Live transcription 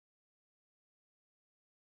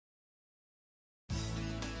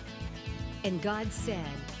And God said,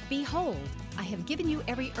 Behold, I have given you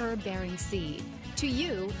every herb-bearing seed. To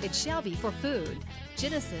you it shall be for food.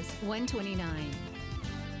 Genesis 1:29.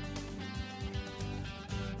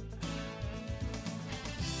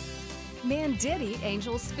 Man did eat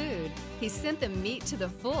angels' food. He sent them meat to the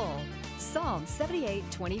full. Psalm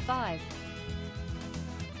 78:25.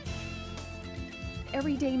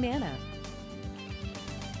 Everyday Manna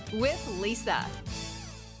with Lisa.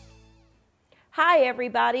 Hi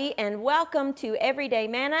everybody, and welcome to Everyday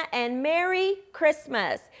Manna and Merry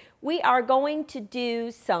Christmas. We are going to do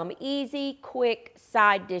some easy, quick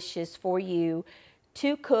side dishes for you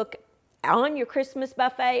to cook on your Christmas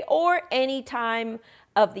buffet or any time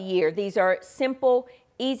of the year. These are simple,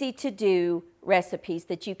 easy to do recipes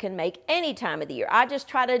that you can make any time of the year. I just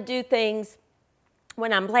try to do things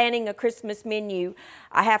when I'm planning a Christmas menu.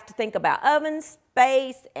 I have to think about oven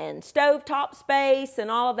space and stovetop space and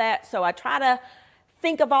all of that, so I try to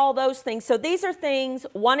think of all those things. So these are things,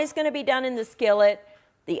 one is going to be done in the skillet,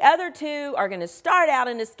 the other two are going to start out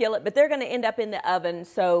in the skillet, but they're going to end up in the oven,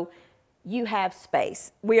 so you have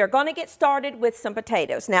space. We are going to get started with some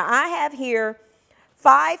potatoes. Now I have here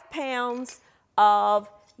 5 pounds of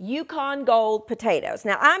Yukon Gold potatoes.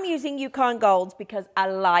 Now I'm using Yukon Golds because I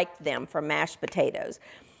like them for mashed potatoes.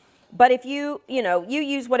 But if you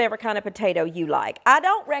use whatever kind of potato you like. I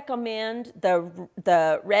don't recommend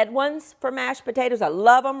the red ones for mashed potatoes. I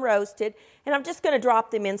love them roasted, and I'm just going to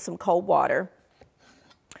drop them in some cold water.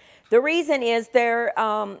 The reason is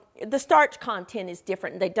the starch content is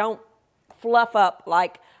different. They don't fluff up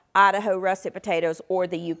like Idaho russet potatoes or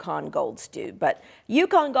the Yukon Golds do. But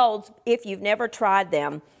Yukon Golds, if you've never tried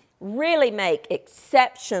them, really make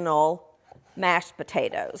exceptional mashed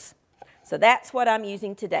potatoes. So that's what I'm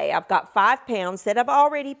using today. I've got 5 pounds that I've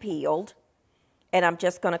already peeled, and I'm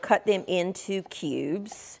just going to cut them into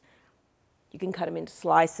cubes. You can cut them into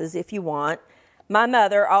slices if you want. My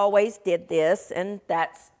mother always did this, and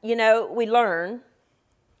that's, we learn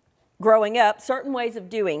growing up certain ways of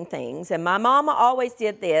doing things, and my mama always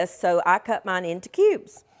did this, so I cut mine into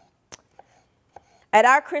cubes. At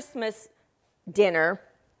our Christmas dinner,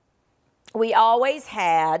 we always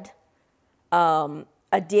had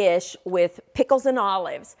a dish with pickles and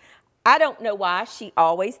olives. I don't know why she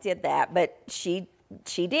always did that, but she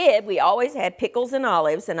did. We always had pickles and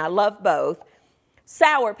olives, and I love both.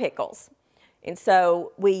 Sour pickles. And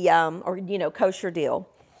so we, kosher dill.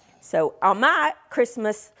 So on my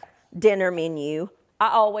Christmas dinner menu, I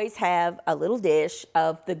always have a little dish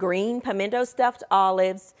of the green pimento stuffed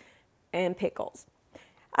olives and pickles.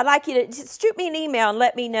 I'd like you to just shoot me an email and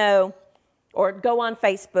let me know, or go on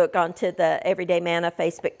Facebook onto the Everyday Manna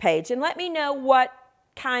Facebook page and let me know what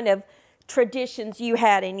kind of traditions you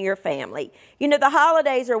had in your family. The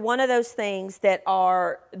holidays are one of those things that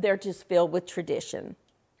they're just filled with tradition.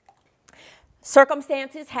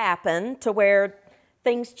 Circumstances happen to where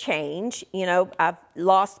things change. I've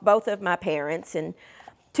lost both of my parents and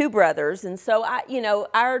 2 brothers, and so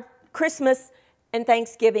our Christmas and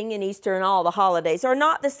Thanksgiving and Easter and all the holidays are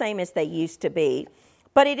not the same as they used to be.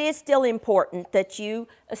 But it is still important that you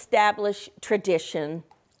establish tradition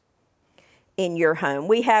in your home.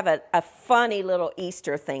 We have a funny little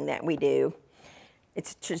Easter thing that we do.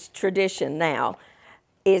 It's just tradition now.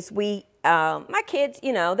 My kids,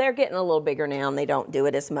 they're getting a little bigger now and they don't do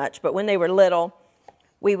it as much. But when they were little,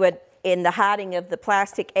 we would, in the hiding of the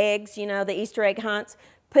plastic eggs, the Easter egg hunts,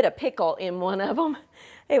 put a pickle in one of them.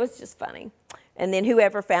 It was just funny. And then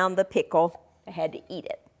whoever found the pickle, they had to eat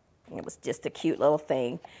it. It was just a cute little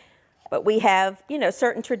thing. But we have,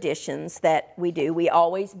 certain traditions that we do. We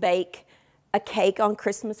always bake a cake on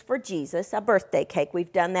Christmas for Jesus, a birthday cake.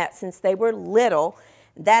 We've done that since they were little.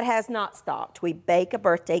 That has not stopped. We bake a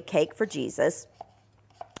birthday cake for Jesus.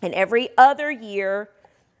 And every other year,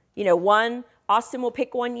 Austin will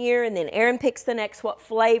pick one year, and then Aaron picks the next what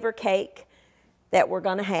flavor cake that we're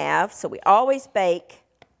going to have. So we always bake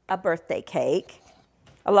a birthday cake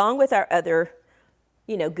along with our other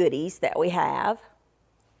goodies that we have.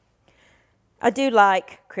 I do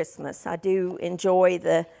like Christmas. I do enjoy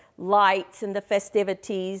the lights and the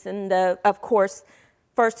festivities, and of course,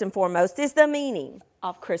 first and foremost is the meaning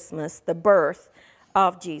of Christmas, the birth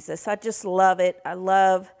of Jesus. I just love it. I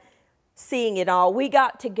love seeing it all. We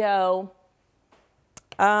got to go,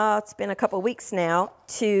 it's been a couple of weeks now,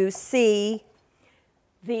 to see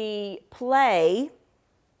the play,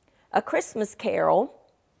 A Christmas Carol,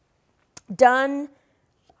 done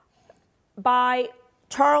by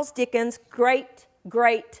Charles Dickens'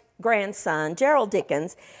 great-great-grandson, Gerald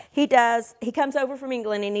Dickens. He comes over from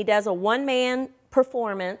England and he does a one-man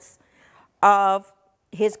performance of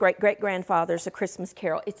his great-great-grandfather's A Christmas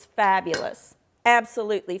Carol. It's fabulous.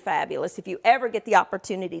 Absolutely fabulous. If you ever get the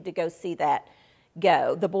opportunity to go see that,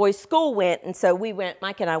 go. The boys' school went, and so we went,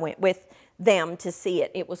 Mike and I went with them to see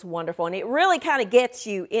it. It was wonderful, and it really kind of gets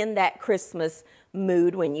you in that Christmas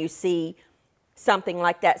mood when you see something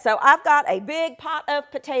like that. So I've got a big pot of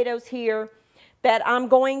potatoes here that I'm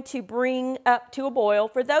going to bring up to a boil.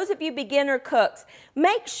 For those of you beginner cooks,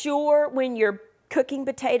 make sure when you're cooking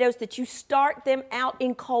potatoes that you start them out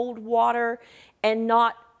in cold water and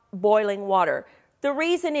not boiling water. The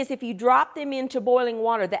reason is if you drop them into boiling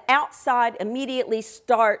water, the outside immediately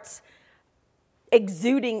starts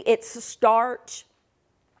exuding its starch,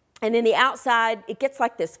 and then the outside, it gets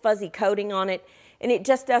like this fuzzy coating on it, and it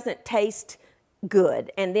just doesn't taste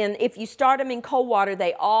good. And then if you start them in cold water,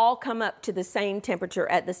 they all come up to the same temperature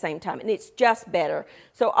at the same time, and it's just better.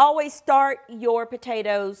 So always start your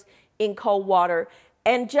potatoes in cold water.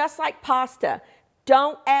 And just like pasta,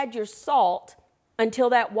 don't add your salt until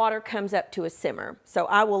that water comes up to a simmer. So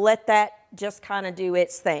I will let that just kind of do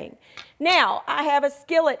its thing. Now, I have a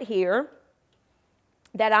skillet here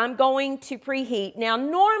that I'm going to preheat. Now,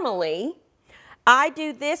 normally, I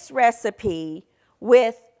do this recipe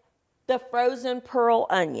with the frozen pearl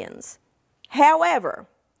onions. However,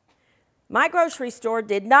 my grocery store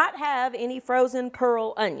did not have any frozen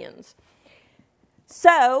pearl onions.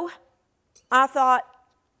 So I thought,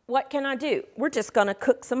 what can I do? We're just going to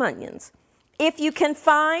cook some onions. If you can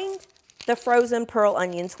find the frozen pearl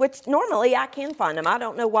onions, which normally I can find them. I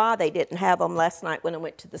don't know why they didn't have them last night when I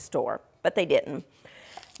went to the store, but they didn't.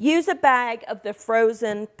 Use a bag of the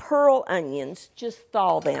frozen pearl onions, just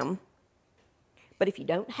thaw them. But if you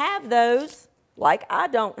don't have those, like I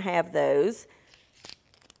don't have those,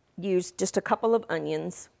 use just a couple of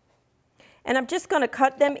onions. And I'm just going to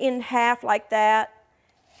cut them in half like that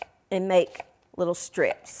and make little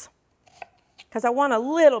strips, because I want a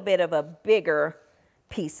little bit of a bigger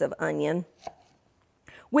piece of onion.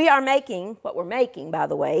 We are making, what we're making, by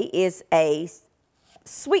the way, is a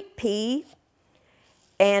sweet pea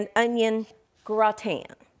and onion gratin.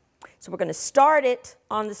 So we're going to start it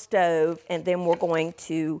on the stove, and then we're going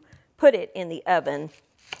to put it in the oven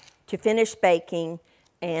to finish baking,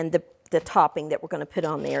 and the topping that we're going to put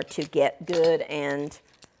on there to get good and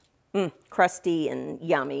crusty and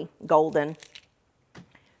yummy, golden.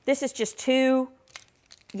 This is just 2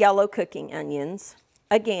 yellow cooking onions.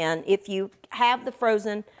 Again, if you have the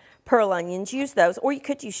frozen pearl onions, use those, or you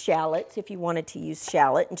could use shallots if you wanted to use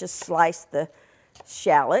shallot and just slice the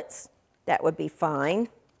shallots. That would be fine.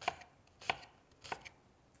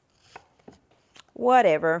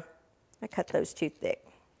 Whatever. I cut those too thick.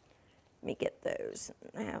 Let me get those.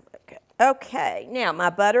 Okay, now my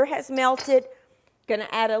butter has melted. Going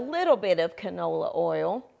to add a little bit of canola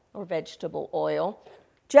oil or vegetable oil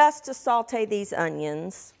just to saute these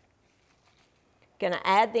onions. Going to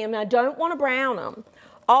add them. I don't want to brown them.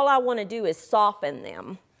 All I want to do is soften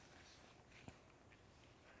them.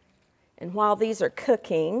 And while these are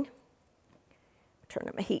cooking, turn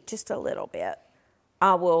up my heat just a little bit,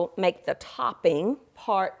 I will make the topping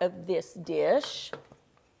part of this dish.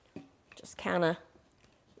 Just kind of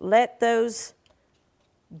let those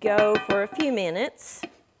go for a few minutes.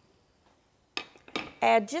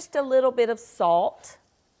 Add just a little bit of salt.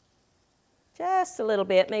 Just a little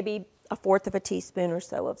bit, maybe 1/4 of a teaspoon or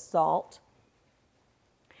so of salt.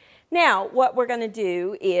 Now, what we're going to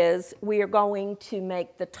do is we are going to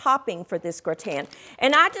make the topping for this gratin.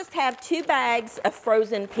 And I just have 2 bags of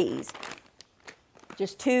frozen peas.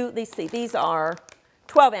 Just 2, these are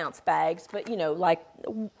 12-ounce bags, but you know, like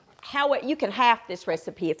how you can half this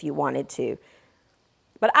recipe if you wanted to.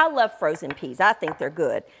 But I love frozen peas. I think they're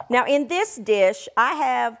good. Now, in this dish, I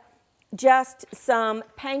have just some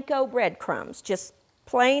panko breadcrumbs, just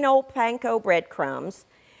plain old panko breadcrumbs.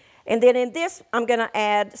 And then in this, I'm going to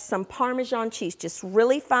add some Parmesan cheese, just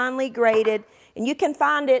really finely grated. And you can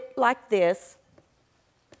find it like this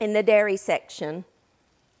in the dairy section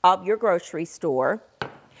of your grocery store.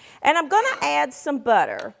 And I'm going to add some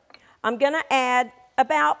butter. I'm going to add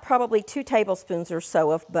about probably 2 tablespoons or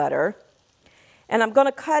so of butter. And I'm going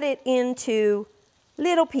to cut it into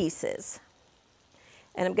little pieces.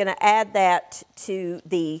 And I'm going to add that to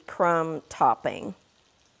the crumb topping,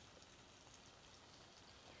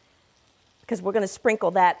 because we're going to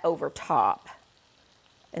sprinkle that over top.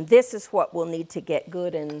 And this is what we'll need to get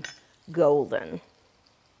good and golden.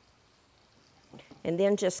 And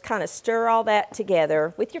then just kind of stir all that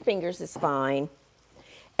together. With your fingers is fine.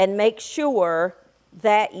 And make sure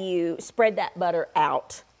that you spread that butter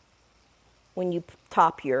out when you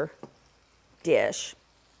top your dish.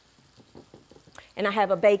 And I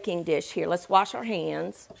have a baking dish here. Let's wash our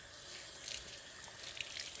hands.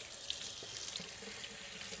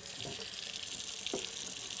 I'm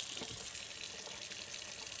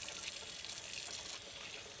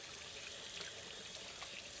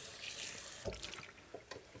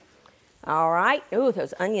All right. Ooh,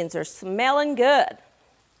 those onions are smelling good.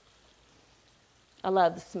 I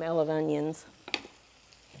love the smell of onions.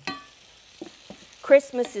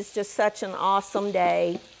 Christmas is just such an awesome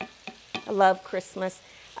day. I love Christmas.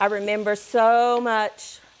 I remember so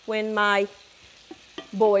much when my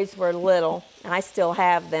boys were little, and I still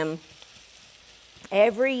have them.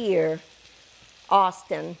 Every year,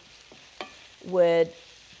 Austin would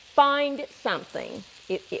find something.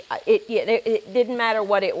 It didn't matter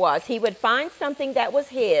what it was. He would find something that was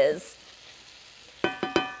his.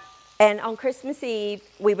 And on Christmas Eve,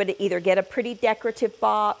 we would either get a pretty decorative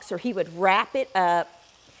box or he would wrap it up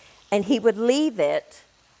and he would leave it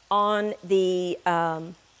on the,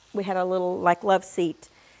 we had a little like love seat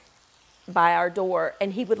by our door,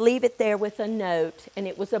 and he would leave it there with a note, and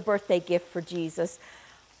it was a birthday gift for Jesus.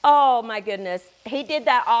 Oh my goodness, he did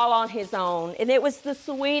that all on his own, and it was the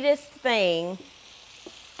sweetest thing.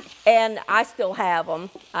 And I still have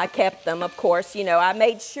them. I kept them, of course. You know, I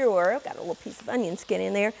made sure, I've got a little piece of onion skin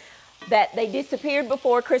in there, that they disappeared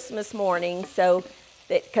before Christmas morning, so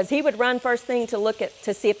that, because he would run first thing to look at,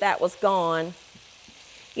 to see if that was gone.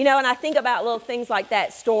 You know, and I think about little things like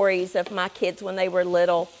that, stories of my kids when they were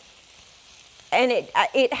little. And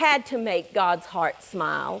it had to make God's heart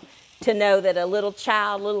smile to know that a little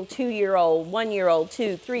child, little 2-year-old, 1-year-old,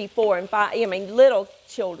 2, 3, 4, and 5, I mean, little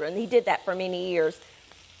children, he did that for many years,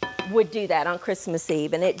 would do that on Christmas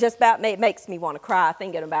Eve. And it just about makes me want to cry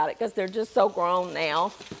thinking about it because they're just so grown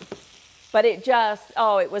now. But it just,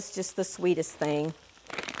 oh, it was just the sweetest thing.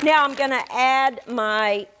 Now I'm going to add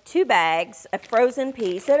my 2 bags of frozen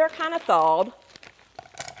peas that are kind of thawed.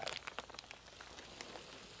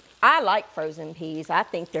 I like frozen peas. I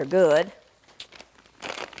think they're good.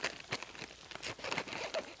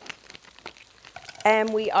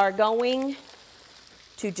 And we are going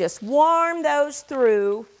to just warm those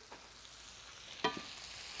through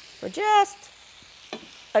for just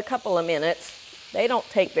a couple of minutes. They don't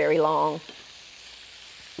take very long.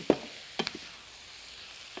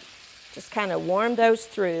 Just kind of warm those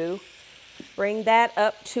through. Bring that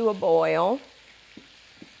up to a boil.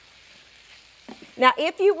 Now,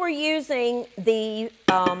 if you were using the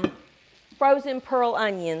frozen pearl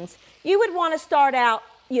onions, you would want to start out,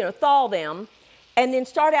 you know, thaw them, and then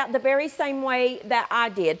start out the very same way that I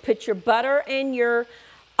did. Put your butter and your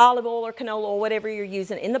olive oil or canola oil, whatever you're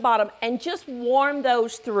using, in the bottom, and just warm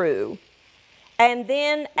those through. And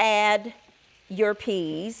then add your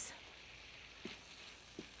peas.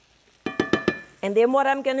 And then what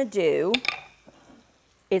I'm going to do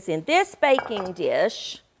is in this baking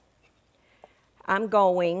dish, I'm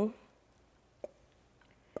going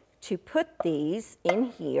to put these in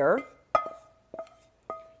here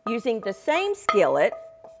using the same skillet.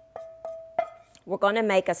 We're going to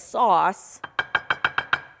make a sauce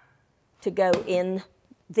to go in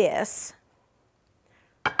this.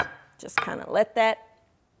 Just kind of let that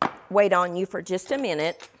wait on you for just a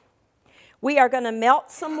minute. We are going to melt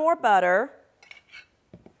some more butter.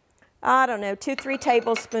 I don't know, 2-3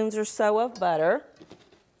 tablespoons or so of butter.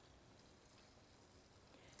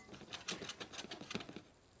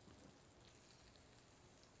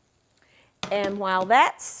 And while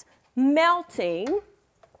that's melting,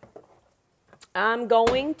 I'm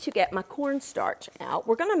going to get my cornstarch out.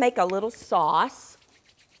 We're going to make a little sauce.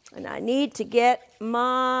 And I need to get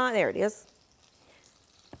my, there it is.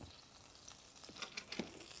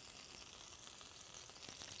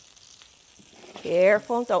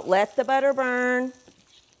 Careful, don't let the butter burn.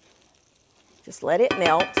 Just let it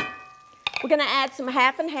melt. We're going to add some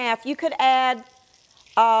half and half. You could add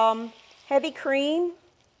heavy cream.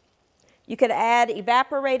 You could add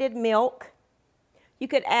evaporated milk. You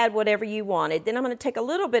could add whatever you wanted. Then I'm going to take a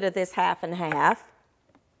little bit of this half and half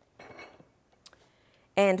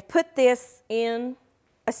and put this in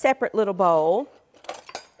a separate little bowl.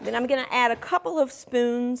 Then I'm going to add a couple of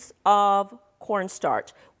spoons of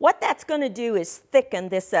cornstarch. What that's going to do is thicken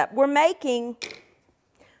this up. We're making,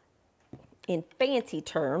 in fancy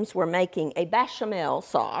terms, we're making a bechamel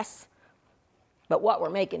sauce, but what we're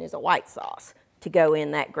making is a white sauce to go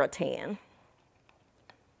in that gratin.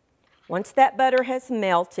 Once that butter has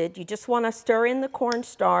melted, you just want to stir in the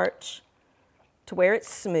cornstarch to where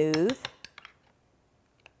it's smooth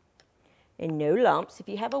and no lumps. If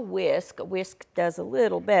you have a whisk does a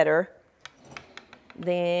little better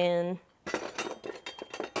than,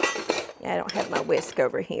 I don't have my whisk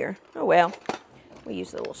over here. Oh well, we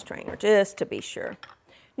use a little strainer just to be sure.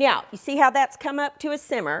 Now, you see how that's come up to a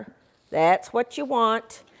simmer? That's what you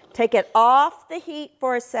want. Take it off the heat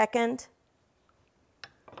for a second.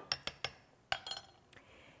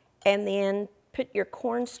 And then put your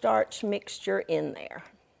cornstarch mixture in there.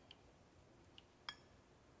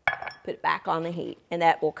 put it back on the heat, and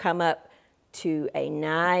that will come up to a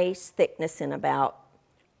nice thickness in about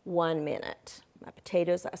 1 minute. My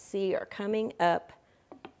potatoes, I see, are coming up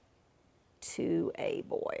to a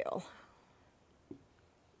boil.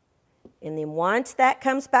 And then once that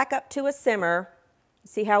comes back up to a simmer,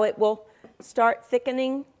 see how it will start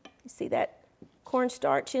thickening? You see that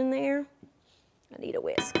cornstarch in there? I need a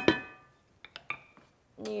whisk.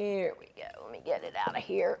 There we go. Let me get it out of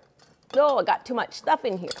here. Oh, I got too much stuff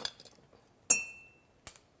in here.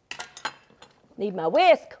 Need my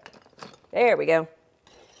whisk. There we go.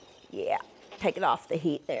 Yeah, take it off the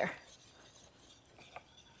heat there.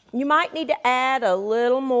 You might need to add a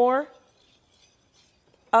little more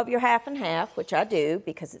of your half and half, which I do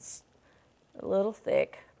because it's a little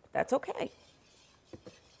thick. That's okay.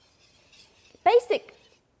 Basic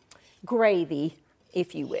gravy,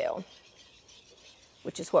 if you will,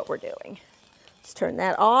 which is what we're doing. Let's turn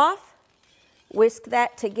that off, whisk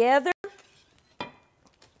that together,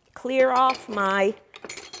 clear off my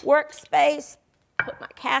workspace, put my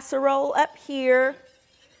casserole up here,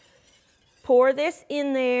 pour this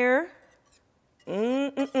in there.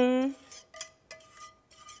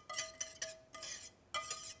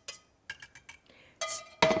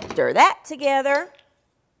 Stir that together.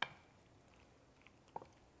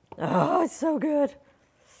 Oh, it's so good.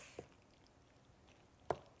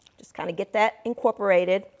 Just kind of get that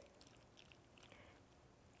incorporated.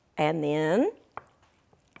 And then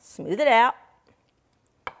smooth it out.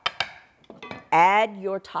 Add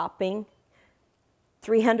your topping.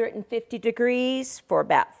 350 degrees for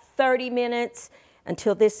about 30 minutes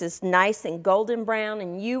until this is nice and golden brown,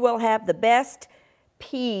 and you will have the best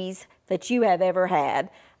peas that you have ever had.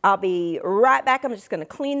 I'll be right back. I'm just going to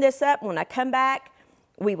clean this up. When I come back,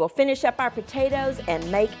 we will finish up our potatoes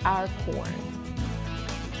and make our corn.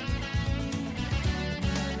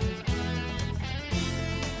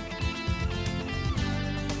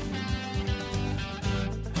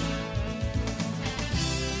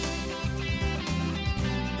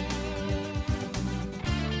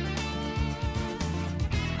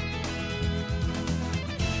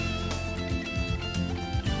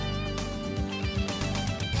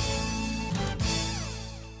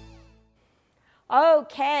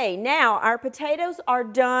 Okay, now our potatoes are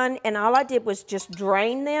done, and all I did was just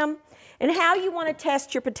drain them. And how you want to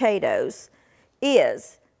test your potatoes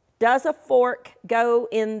is, does a fork go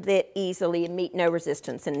in it easily and meet no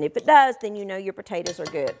resistance? And if it does, then you know your potatoes are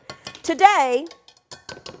good. Today,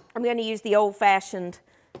 I'm going to use the old-fashioned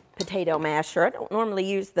potato masher. I don't normally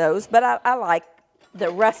use those, but I like the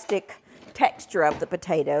rustic texture of the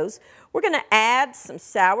potatoes. We're going to add some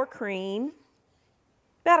sour cream,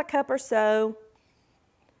 about a cup or so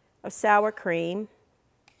of sour cream,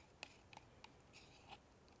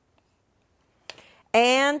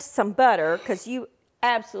 and some butter, because you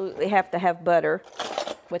absolutely have to have butter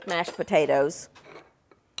with mashed potatoes.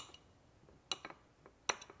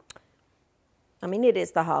 I mean, it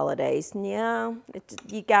is the holidays. Yeah,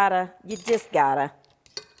 you just gotta.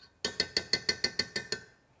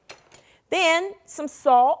 Then some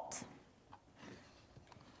salt.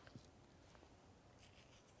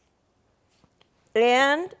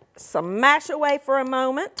 And some mash away for a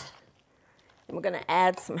moment. And we're going to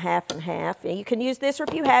add some half and half. And you can use this, or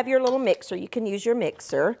if you have your little mixer, you can use your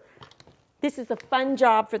mixer. This is a fun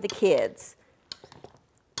job for the kids.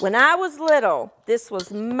 When I was little, this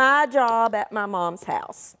was my job at my mom's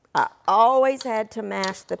house. I always had to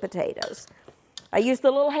mash the potatoes. I used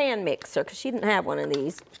the little hand mixer because she didn't have one of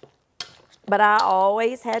these. But I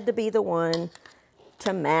always had to be the one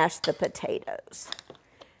to mash the potatoes.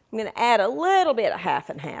 I'm going to add a little bit of half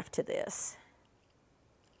and half to this.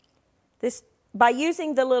 By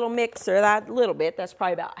using the little mixer, that little bit, that's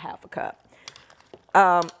probably about half a cup.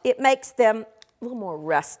 It makes them a little more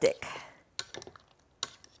rustic.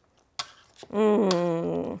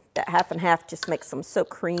 That half and half just makes them so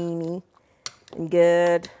creamy and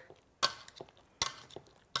good.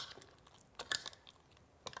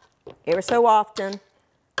 Every so often,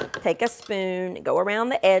 take a spoon and go around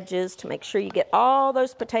the edges to make sure you get all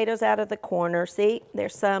those potatoes out of the corner. See,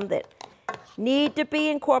 there's some that need to be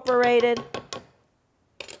incorporated.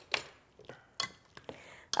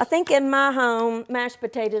 I think in my home, mashed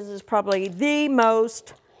potatoes is probably the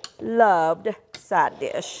most loved side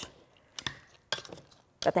dish.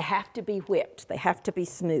 But they have to be whipped. They have to be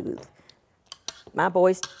smooth. My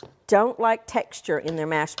boys don't like texture in their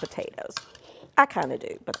mashed potatoes. I kind of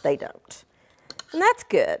do, but they don't. And that's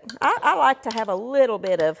good. I like to have a little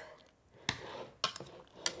bit of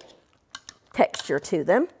texture to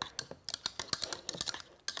them.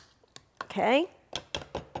 Okay.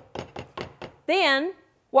 Then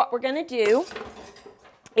what we're going to do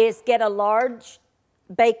is get a large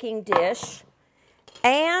baking dish,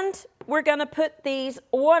 and we're going to put these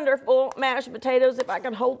wonderful mashed potatoes, if I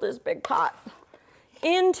can hold this big pot,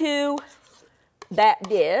 into that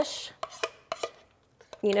dish.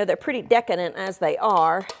 You know, they're pretty decadent as they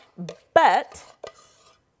are, but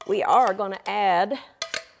we are going to add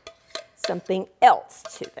something else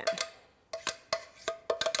to them.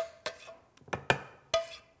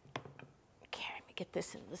 Okay, let me get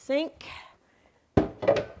this in the sink.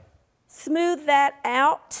 Smooth that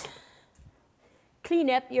out. Clean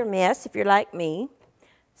up your mess if you're like me.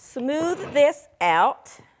 Smooth this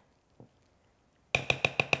out.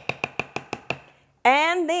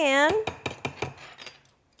 And then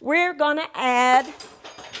we're going to add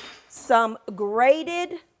some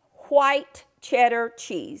grated white cheddar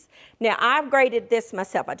cheese. Now, I've grated this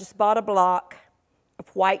myself. I just bought a block of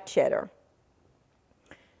white cheddar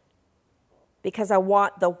because I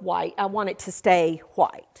want the white. I want it to stay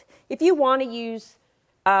white. If you want to use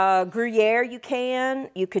Gruyere, you can.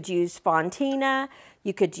 You could use Fontina.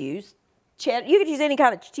 You could use cheddar. You could use any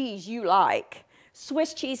kind of cheese you like.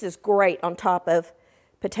 Swiss cheese is great on top of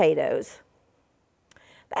potatoes.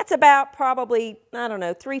 That's about probably, I don't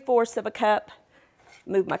know, 3/4 of a cup.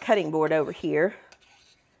 Move my cutting board over here.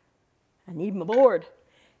 I need my board.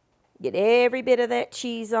 Get every bit of that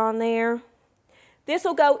cheese on there. This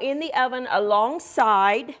will go in the oven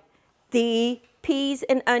alongside the peas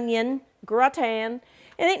and onion gratin.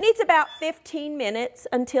 And it needs about 15 minutes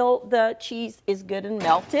until the cheese is good and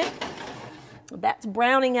melted. That's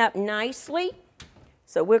browning up nicely.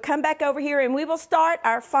 So we'll come back over here and we will start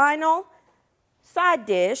our final side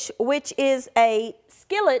dish, which is a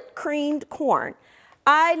skillet creamed corn.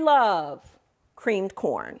 I love creamed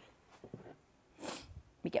corn.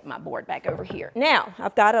 Let me get my board back over here. Now,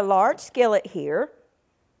 I've got a large skillet here,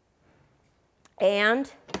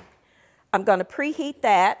 and I'm going to preheat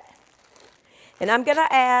that, and I'm going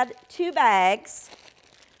to add 2 bags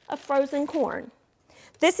of frozen corn.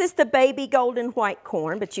 This is the baby golden white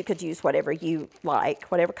corn, but you could use whatever you like,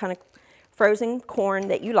 whatever kind of frozen corn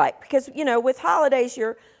that you like, because, you know, with holidays,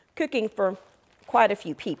 you're cooking for quite a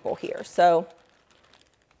few people here, so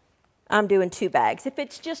I'm doing 2 bags. If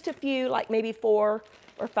it's just a few, like maybe 4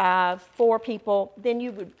 or 5, 4 people, then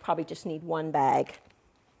you would probably just need 1 bag.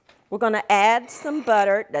 We're going to add some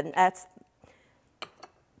butter, and that's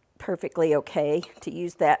perfectly okay to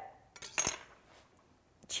use that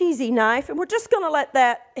cheesy knife, and we're just going to let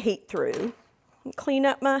that heat through. Clean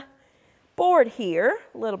up my board here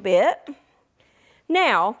a little bit.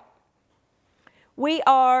 Now, we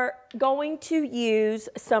are going to use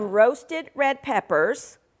some roasted red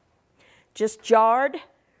peppers, just jarred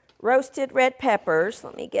roasted red peppers.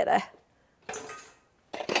 Let me get a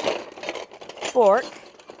fork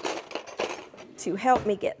to help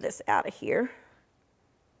me get this out of here.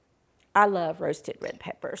 I love roasted red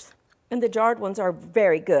peppers, and the jarred ones are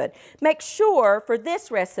very good. Make sure for this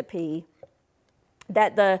recipe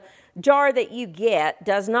that the jar that you get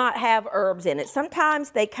does not have herbs in it.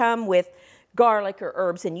 Sometimes they come with garlic or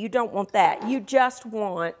herbs, and you don't want that. You just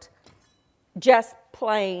want just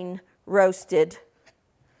plain roasted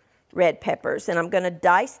red peppers. And I'm going to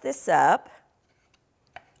dice this up,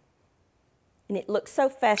 and it looks so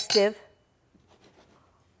festive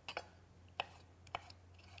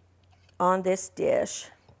on this dish.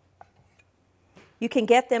 You can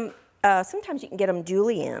get them, sometimes you can get them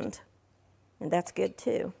julienned, and that's good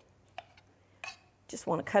too. Just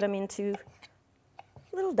want to cut them into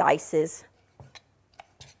little dices.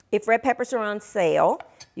 If red peppers are on sale,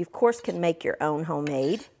 you of course can make your own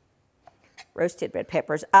homemade roasted red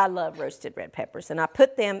peppers. I love roasted red peppers, and I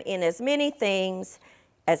put them in as many things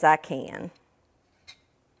as I can.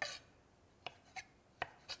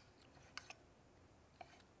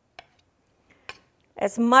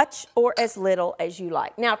 As much or as little as you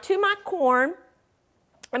like. Now, to my corn,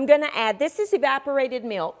 I'm going to add, this is evaporated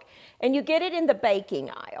milk, and you get it in the baking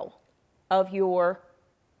aisle of your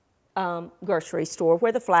grocery store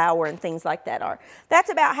where the flour and things like that are. That's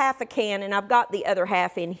about half a can, and I've got the other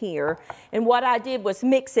half in here. And what I did was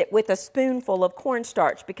mix it with a spoonful of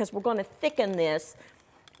cornstarch because we're going to thicken this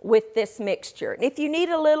with this mixture. And if you need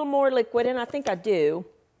a little more liquid, and I think I do,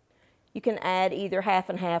 you can add either half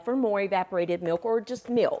and half or more evaporated milk, or just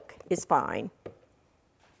milk is fine.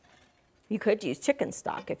 You could use chicken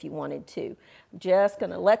stock if you wanted to. I'm just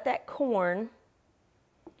going to let that corn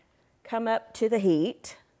come up to the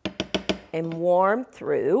heat and warm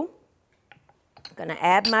through. I'm going to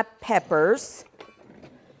add my peppers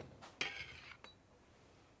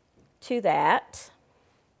to that.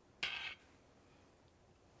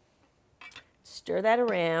 Stir that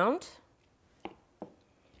around.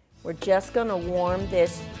 We're just going to warm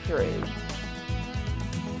this through.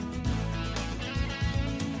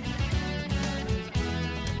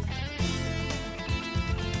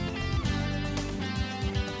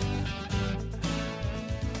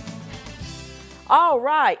 All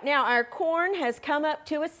right, now our corn has come up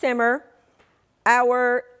to a simmer.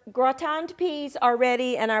 Our gratined peas are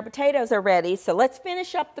ready and our potatoes are ready. So let's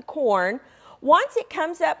finish up the corn. Once it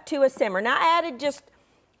comes up to a simmer, now I added just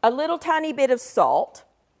a little tiny bit of salt,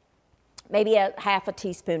 maybe a half a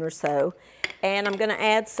teaspoon or so. And I'm going to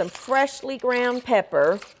add some freshly ground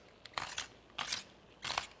pepper.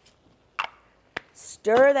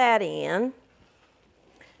 Stir that in.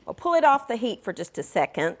 I'll pull it off the heat for just a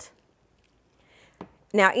second.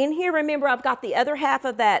 Now in here, remember, I've got the other half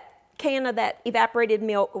of that can of that evaporated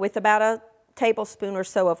milk with about a tablespoon or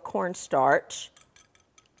so of cornstarch.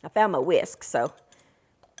 I found my whisk, so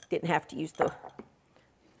didn't have to use the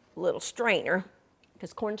little strainer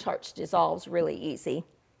because cornstarch dissolves really easy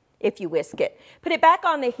if you whisk it. Put it back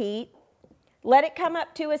on the heat, let it come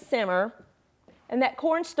up to a simmer, and that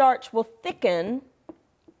cornstarch will thicken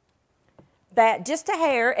that just a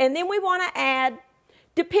hair. And then we want to add,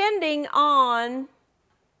 depending on,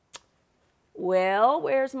 well,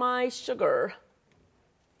 where's my sugar?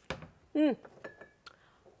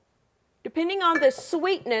 Depending on the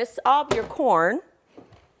sweetness of your corn,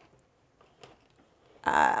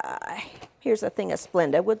 here's a thing of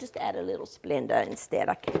Splenda. We'll just add a little Splenda instead.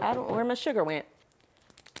 I don't know where my sugar went.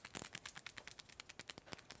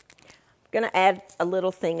 I'm going to add a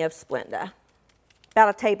little thing of Splenda. About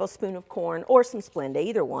a tablespoon of corn or some Splenda,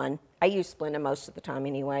 either one. I use Splenda most of the time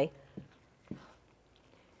anyway.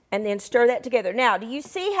 And then stir that together. Now, do you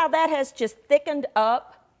see how that has just thickened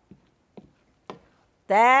up?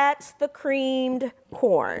 That's the creamed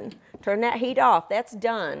corn. Turn that heat off. That's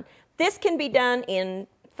done. This can be done in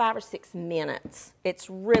 5 or 6 minutes. It's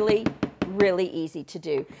really, really easy to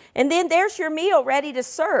do. And then there's your meal ready to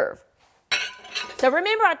serve. So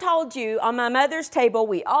remember I told you on my mother's table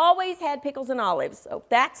we always had pickles and olives. So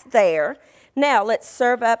that's there. Now let's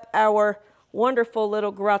serve up our wonderful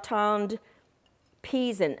little gratined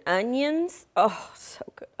peas and onions. Oh, so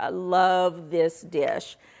good. I love this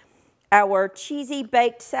dish. Our cheesy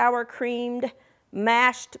baked sour creamed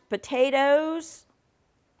mashed potatoes.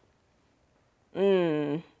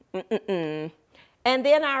 And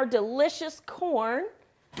then our delicious corn.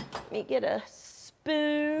 Let me get a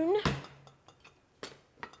spoon.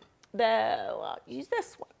 I'll use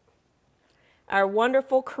this one. Our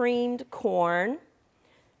wonderful creamed corn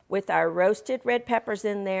with our roasted red peppers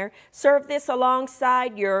in there. Serve this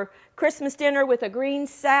alongside your Christmas dinner with a green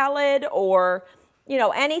salad or, you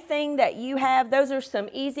know, anything that you have. Those are some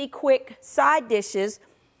easy, quick side dishes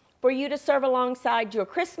for you to serve alongside your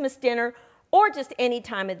Christmas dinner or just any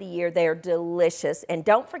time of the year. They're delicious. And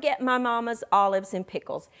don't forget my mama's olives and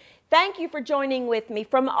pickles. Thank you for joining with me.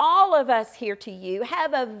 From all of us here to you,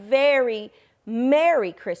 have a very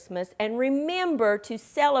Merry Christmas and remember to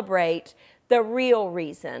celebrate the real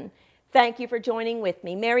reason. Thank you for joining with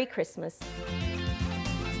me. Merry Christmas.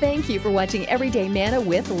 Thank you for watching Everyday Manna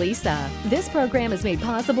with Lisa. This program is made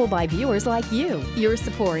possible by viewers like you. Your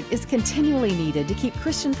support is continually needed to keep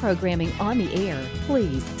Christian programming on the air.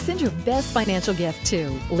 Please send your best financial gift to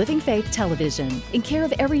Living Faith Television in care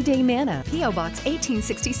of Everyday Manna, P.O. Box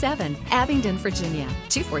 1867, Abingdon, Virginia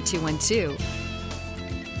 24212.